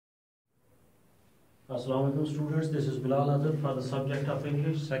Assalamualaikum students, this is Bilal Azhar for the subject of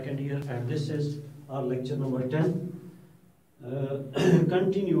English, second year, and this is our lecture number 10,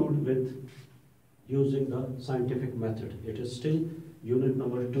 continued with using the scientific method. It is still unit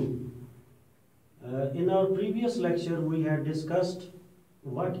number 2. In our previous lecture, we had discussed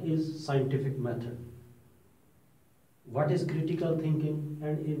what is scientific method, what is critical thinking,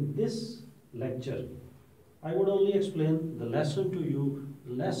 and in this lecture, I would only explain the lesson to you.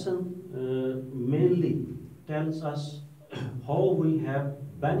 Lesson mainly tells us how we have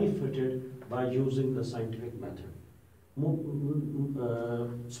benefited by using the scientific method,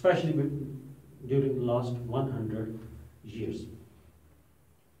 especially during the last 100 years.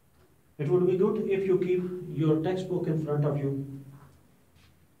 It would be good if you keep your textbook in front of you.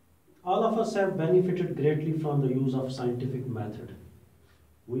 All of us have benefited greatly from the use of scientific method.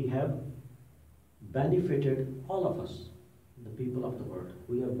 We have benefited, all of us, the people of the world.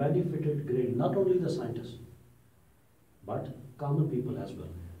 We have benefited greatly, not only the scientists, but common people as well.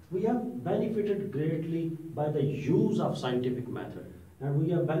 We have benefited greatly by the use of scientific method, and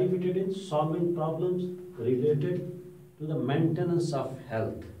we have benefited in solving problems related to the maintenance of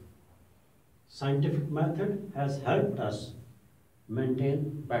health. Scientific method has helped us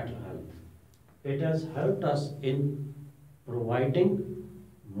maintain better health. It has helped us in providing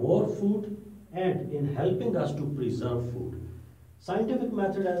more food and in helping us to preserve food. Scientific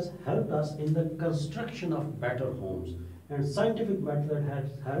method has helped us in the construction of better homes, and scientific method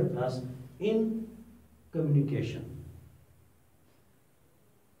has helped us in communication.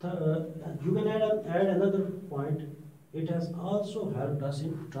 You can add another point. It has also helped us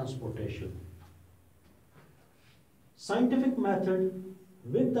in transportation. Scientific method,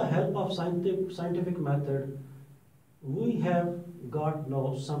 with the help of scientific method, we have got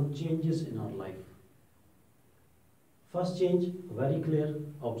now some changes in our life. First change, very clear,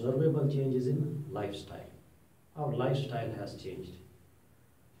 observable changes in lifestyle. Our lifestyle has changed.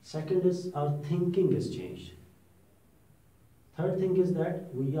 Second is our thinking is changed. Third thing is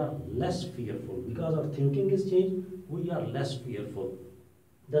that we are less fearful. Because our thinking is changed, we are less fearful.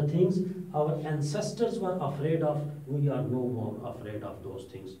 The things our ancestors were afraid of, we are no more afraid of those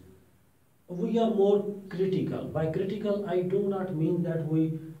things. We are more critical. By critical, I do not mean that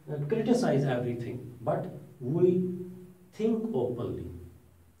we criticize everything, but we think openly.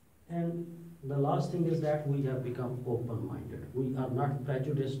 And the last thing is that we have become open-minded. We are not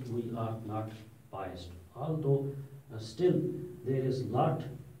prejudiced, we are not biased. Although still there is a lot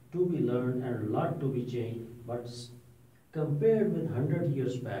to be learned and a lot to be changed, but compared with 100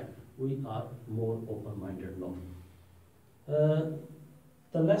 years back, we are more open-minded now.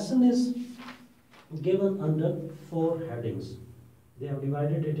 The lesson is given under 4 headings. They have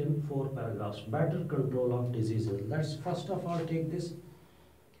divided it in 4 paragraphs. Better control of diseases. Let's first of all take this.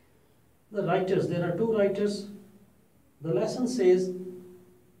 The writers, there are 2 writers. The lesson says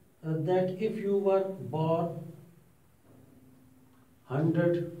that if you were born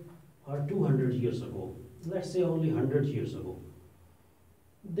 100 or 200 years ago, let's say only 100 years ago,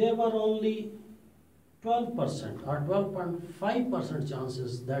 there were only 12% or 12.5%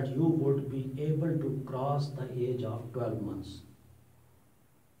 chances that you would be able to cross the age of 12 months.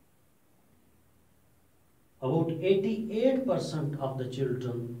 About 88% of the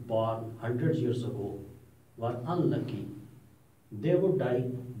children born 100 years ago were unlucky. They would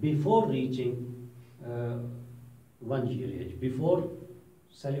die before reaching 1 year age. Before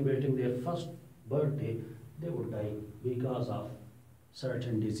celebrating their first birthday, they would die because of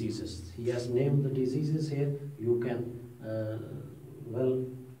certain diseases. He has named the diseases here. You can well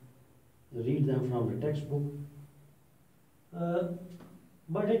read them from the textbook.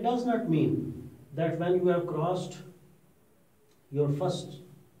 But it does not mean that when you have crossed your first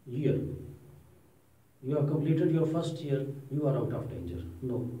year, you have completed your first year, you are out of danger.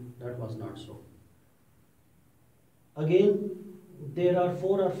 No, that was not so. Again, there are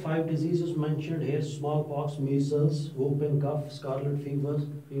 4 or 5 diseases mentioned here: smallpox, measles, whooping cough, scarlet fever,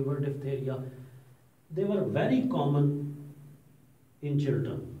 diphtheria. They were very common in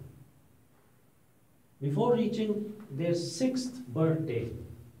children. Before reaching their 6th birthday,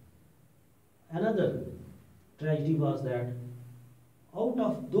 another tragedy was that out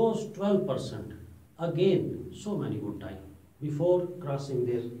of those 12%, again, so many would die before crossing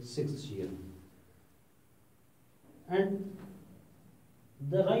their 6th year. And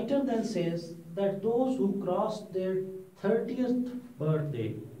the writer then says that those who crossed their 30th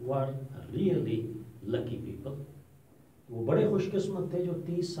birthday were really lucky people. वो बड़े खुशकिस्मत थे जो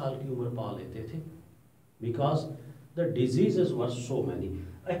 30 साल की उम्र पा लेते थे, because the diseases were so many.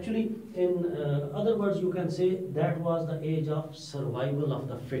 Actually, in other words, you can say that was the age of survival of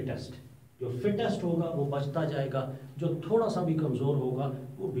the fittest. जो फिटेस्ट होगा वो बचता जाएगा, जो थोड़ा सा भी कमज़ोर होगा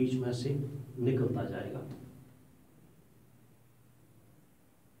वो बीच में से निकलता जाएगा।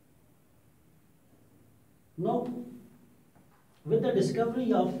 Now, with the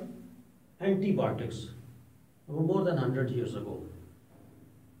discovery of antibiotics more than 100 years ago,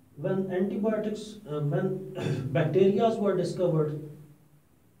 when bacteria were discovered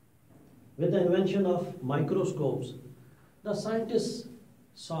with the invention of microscopes, the scientists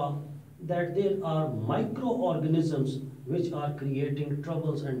saw that there are microorganisms which are creating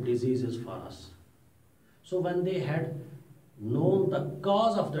troubles and diseases for us. So when they had known the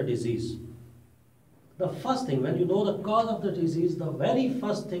cause of the disease, the first thing, when you know the cause of the disease, the very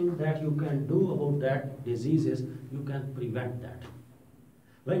first thing that you can do about that disease is you can prevent that.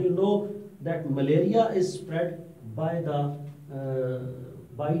 When you know that malaria is spread by the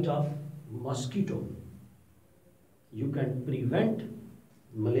bite of mosquito, you can prevent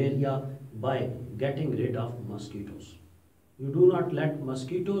malaria by getting rid of mosquitoes. You do not let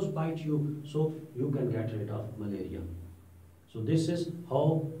mosquitoes bite you, so you can get rid of malaria. So this is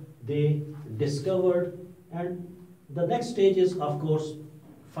how they discovered, and the next stage is, of course,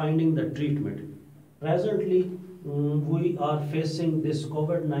 finding the treatment. Presently, we are facing this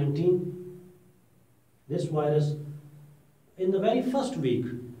COVID-19, this virus. In the very first week,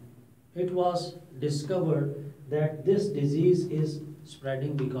 it was discovered that this disease is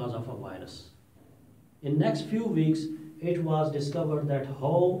spreading because of a virus. In next few weeks, it was discovered that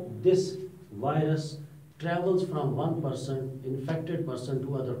how this virus travels from one person, infected person,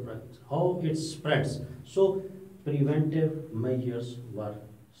 to other person, how it spreads. So preventive measures were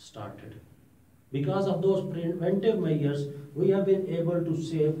started. Because of those preventive measures, we have been able to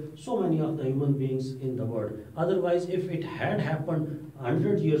save so many of the human beings in the world. Otherwise, if it had happened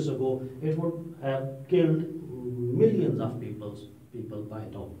 100 years ago, it would have killed millions of people by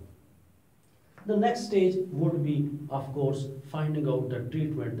now. The next stage would be, of course, finding out the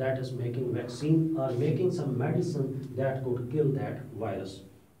treatment, that is making vaccine or making some medicine that could kill that virus.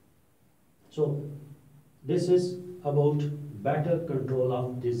 So this is about better control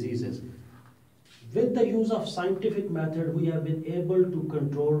of diseases. With the use of scientific method, we have been able to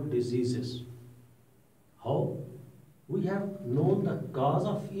control diseases. How? We have known the cause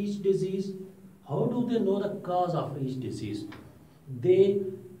of each disease. How do they know the cause of each disease? They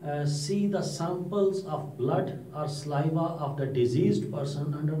see the samples of blood or saliva of the diseased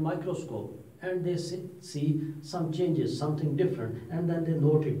person under microscope, and they see some changes, something different, and then they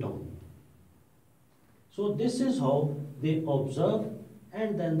note it down. So this is how they observe,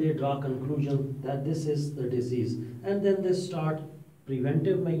 and then they draw conclusion that this is the disease, and then they start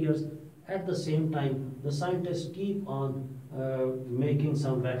preventive measures. At the same time, the scientists keep on making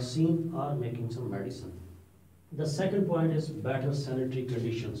some vaccine or making some medicine. The second point is better sanitary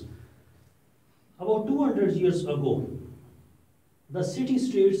conditions. About 200 years ago, the city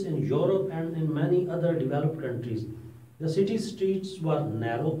streets in Europe and in many other developed countries, the city streets were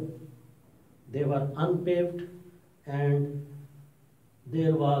narrow, they were unpaved, and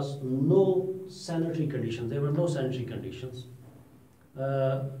there was no sanitary conditions. There were no sanitary conditions.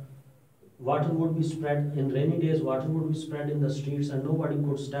 Water would be spread in rainy days, water would be spread in the streets, and nobody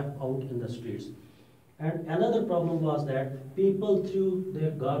could step out in the streets. And another problem was that people threw their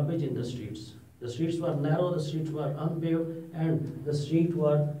garbage in the streets. The streets were narrow, the streets were unpaved, and the streets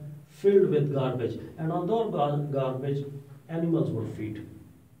were filled with garbage. And on those garbage, animals would feed.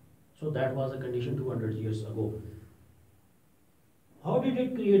 So that was the condition 200 years ago. How did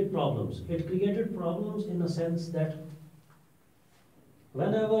it create problems? It created problems in the sense that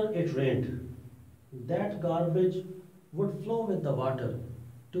whenever it rained, that garbage would flow with the water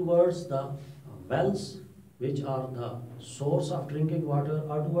towards the wells, which are the source of drinking water,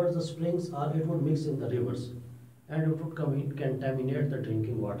 or towards the springs, or it would mix in the rivers, and it would contaminate the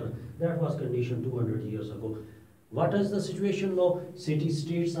drinking water. That was condition 200 years ago. What is the situation now? City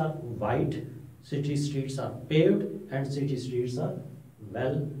streets are wide, city streets are paved, and city streets are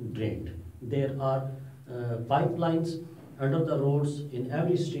well drained. There are pipelines under the roads in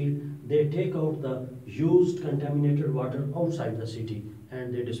every street. They take out the used contaminated water outside the city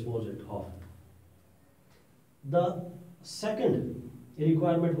and they dispose it off. The second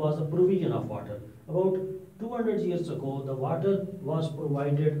requirement was the provision of water. About 200 years ago, the water was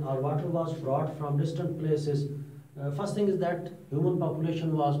provided, or water was brought from distant places. First thing is that human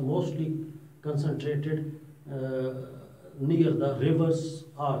population was mostly concentrated near the rivers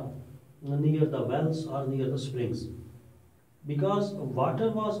or near the wells or near the springs. Because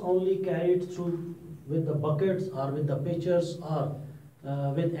water was only carried through with the buckets or with the pitchers or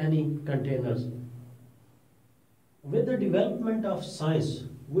with any containers. With the development of science,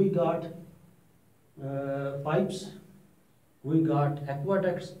 we got pipes, we got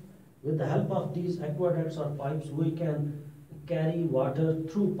aqueducts. With the help of these aqueducts or pipes, we can carry water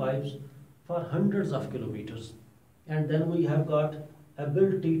through pipes for hundreds of kilometers. And then we have got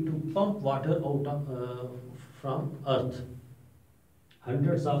ability to pump water out of, from earth,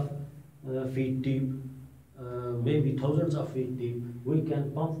 hundreds of feet deep, maybe thousands of feet deep. We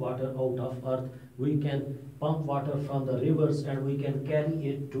can pump water out of earth. We can pump water from the rivers and we can carry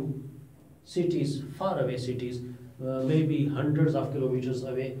it to cities, far away cities, maybe hundreds of kilometers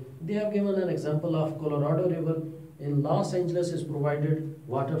away. They have given an example of Colorado River. In Los Angeles is provided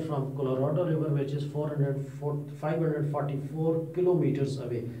water from Colorado River, which is 544 kilometers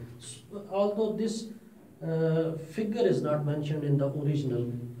away. Although this figure is not mentioned in the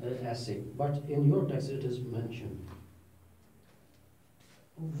original essay, but in your text it is mentioned.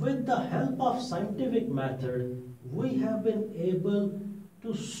 With the help of scientific method, we have been able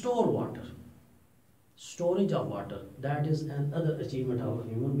to store water. Storage of water, that is another achievement of a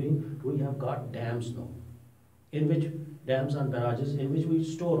human being. We have got dams now, in which dams and barrages in which we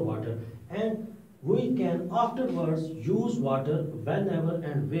store water, and we can afterwards use water whenever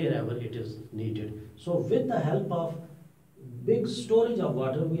and wherever it is needed. So with the help of big storage of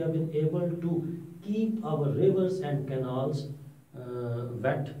water, we have been able to keep our rivers and canals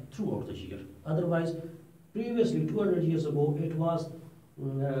wet throughout the year. Otherwise, previously 200 years ago, it was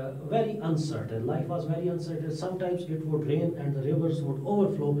very uncertain. Life was very uncertain. Sometimes it would rain and the rivers would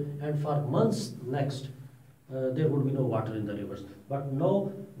overflow, and for months next there would be no water in the rivers. But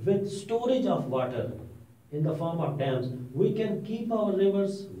now, with storage of water in the form of dams, we can keep our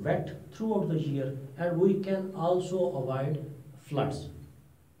rivers wet throughout the year, and we can also avoid floods.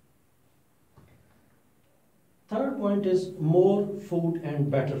 Third point is more food and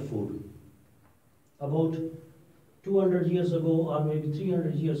better food. About 200 years ago or maybe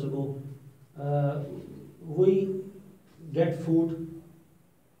 300 years ago, we get food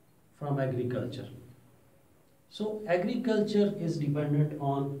from agriculture. So agriculture is dependent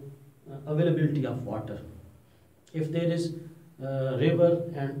on availability of water. If there is a river,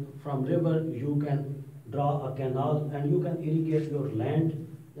 and from river you can draw a canal and you can irrigate your land,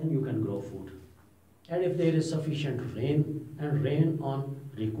 then you can grow food. And if there is sufficient rain and rain on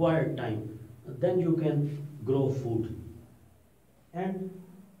required time, then you can grow food. And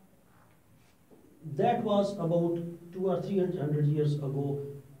that was about 200 or 300 years ago,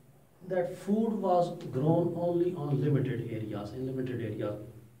 that food was grown only on limited areas, in limited areas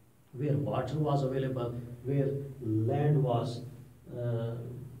where water was available, where land was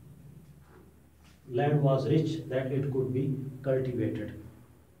rich, that it could be cultivated.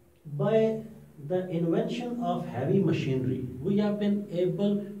 By the invention of heavy machinery, we have been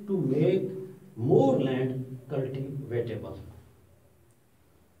able to make more land cultivatable.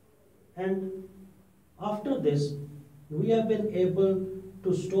 And after this, we have been able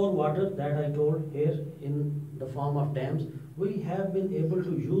to store water, that I told here, in the form of dams. We have been able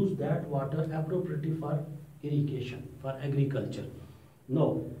to use that water appropriately for irrigation, for agriculture.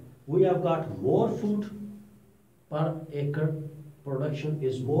 Now, we have got more food per acre, production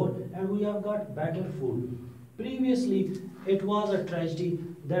is more, and we have got better food. Previously, it was a tragedy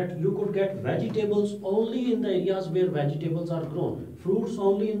that you could get vegetables only in the areas where vegetables are grown, fruits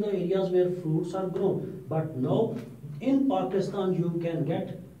only in the areas where fruits are grown. But now, in Pakistan, you can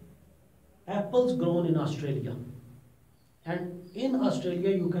get apples grown in Australia. And in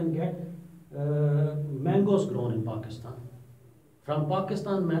Australia, you can get mangoes grown in Pakistan. From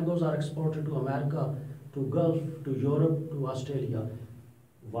Pakistan, mangoes are exported to America, to Gulf, to Europe, to Australia.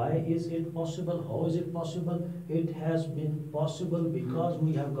 Why is it possible? How is it possible? It has been possible because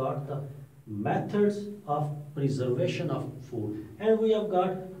we have got the methods of preservation of food, and we have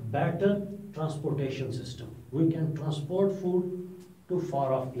got better transportation system. We can transport food to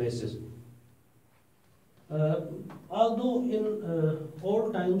far off places. Although in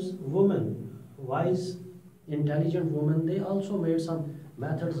old times, women, wise, intelligent women, they also made some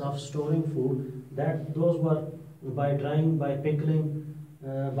methods of storing food, that those were by drying, by pickling,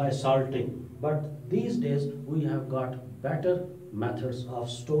 by salting. But these days we have got better methods of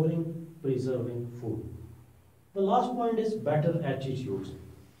storing, preserving food. The last point is better attitudes.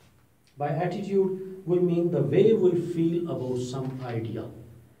 By attitude, we mean the way we feel about some idea,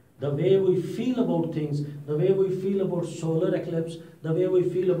 the way we feel about things, the way we feel about solar eclipse, the way we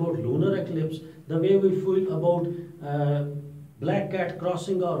feel about lunar eclipse, the way we feel about black cat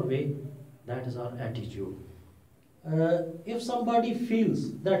crossing our way. That is our attitude. If somebody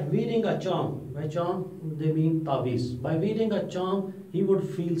feels that wearing a charm, by charm they mean taviz, by wearing a charm he would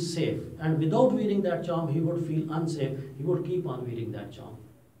feel safe, and without wearing that charm he would feel unsafe, he would keep on wearing that charm.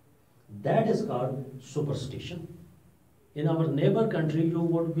 That is called superstition. In our neighbor country, you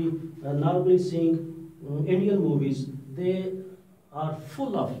would be normally seeing Indian movies. They are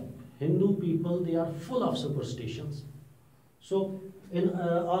full of Hindu people, they are full of superstitions. So in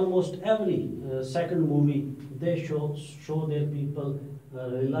almost every second movie, they show their people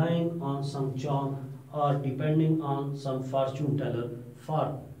relying on some charm or depending on some fortune teller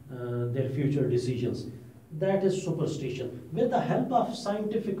for their future decisions. That is superstition. With the help of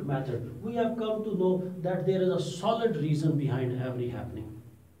scientific method, we have come to know that there is a solid reason behind every happening.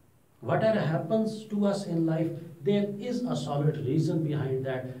 Whatever happens to us in life, there is a solid reason behind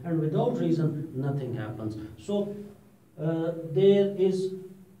that, and without reason, nothing happens. So the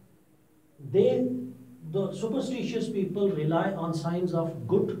superstitious people rely on signs of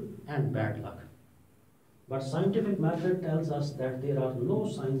good and bad luck. But scientific method tells us that there are no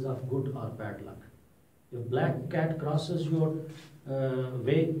signs of good or bad luck. If black cat crosses your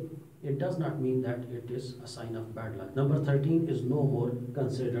way, it does not mean that it is a sign of bad luck. Number 13 is no more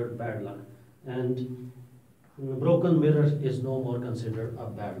considered bad luck. And broken mirror is no more considered a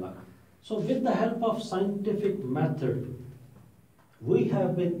bad luck. So with the help of scientific method, we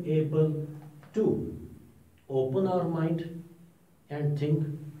have been able to open our mind and think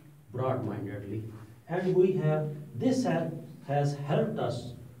broad-mindedly. And this has helped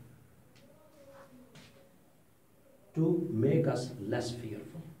us to make us less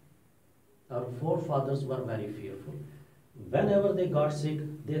fearful. Our forefathers were very fearful. Whenever they got sick,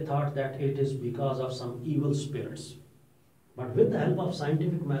 they thought that it is because of some evil spirits. But with the help of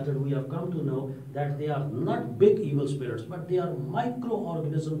scientific method, we have come to know that they are not big evil spirits, but they are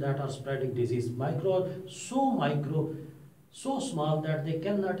microorganisms that are spreading disease. Micro, so small that they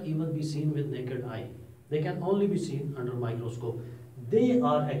cannot even be seen with naked eye. They can only be seen under microscope. They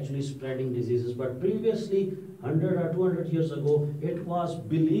are actually spreading diseases, but previously, 100 or 200 years ago, it was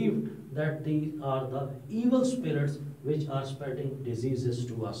believed that these are the evil spirits which are spreading diseases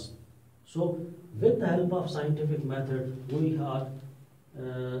to us. So, with the help of scientific method, we are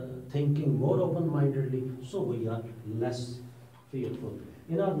thinking more open-mindedly, so we are less fearful.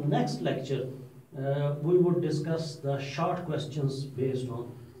 In our next lecture, we would discuss the short questions based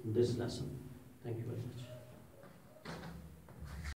on this lesson. Thank you very much.